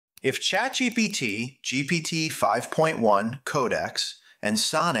If ChatGPT, GPT 5.1 Codex, and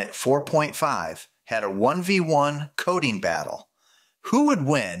Sonnet 4.5 had a 1v1 coding battle, who would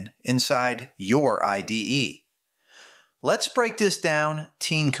win inside your IDE? Let's break this down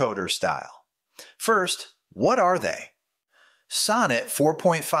teen coder style. First, what are they? Sonnet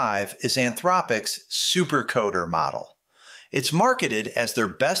 4.5 is Anthropic's supercoder model. It's marketed as their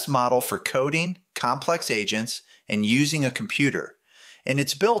best model for coding complex agents and using a computer, and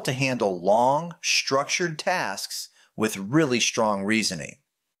it's built to handle long, structured tasks with really strong reasoning.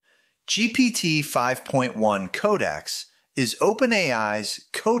 GPT 5.1 Codex is OpenAI's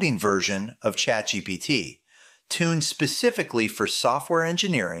coding version of ChatGPT, tuned specifically for software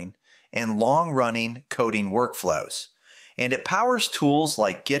engineering and long-running coding workflows, and it powers tools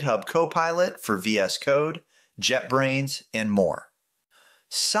like GitHub Copilot for VS Code, JetBrains, and more.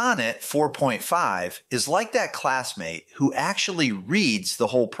 Sonnet 4.5 is like that classmate who actually reads the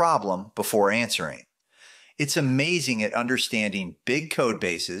whole problem before answering. It's amazing at understanding big code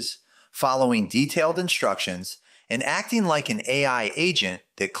bases, following detailed instructions, and acting like an AI agent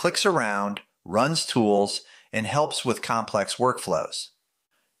that clicks around, runs tools, and helps with complex workflows.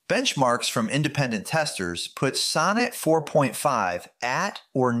 Benchmarks from independent testers put Sonnet 4.5 at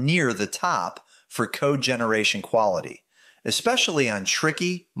or near the top for code generation quality, especially on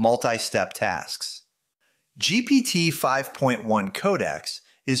tricky multi-step tasks. GPT 5.1 Codex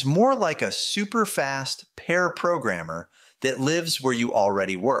is more like a super fast pair programmer that lives where you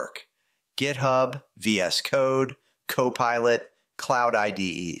already work: GitHub, VS Code, Copilot, cloud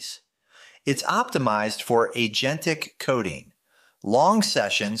IDEs. It's optimized for agentic coding, long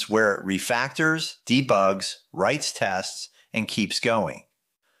sessions where it refactors, debugs, writes tests, and keeps going.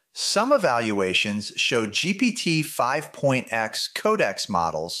 Some evaluations show GPT 5.x Codex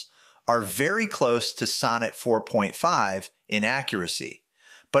models are very close to Sonnet 4.5 in accuracy,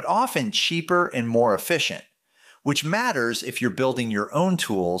 but often cheaper and more efficient, which matters if you're building your own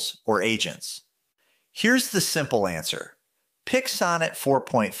tools or agents. Here's the simple answer. Pick Sonnet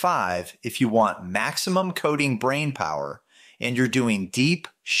 4.5 if you want maximum coding brainpower and you're doing deep,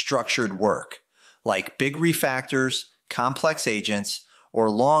 structured work, like big refactors, complex agents, or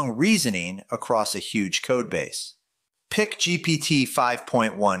long reasoning across a huge codebase. Pick GPT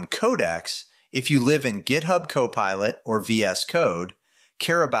 5.1 Codex if you live in GitHub Copilot or VS Code,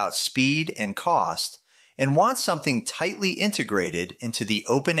 care about speed and cost, and want something tightly integrated into the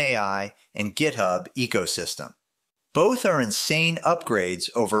OpenAI and GitHub ecosystem. Both are insane upgrades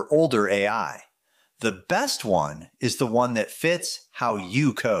over older AI. The best one is the one that fits how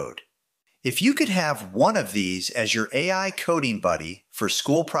you code. If you could have one of these as your AI coding buddy for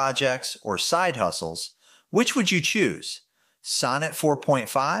school projects or side hustles, which would you choose? Sonnet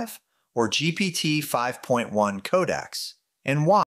 4.5 or GPT 5.1 Codex? And why?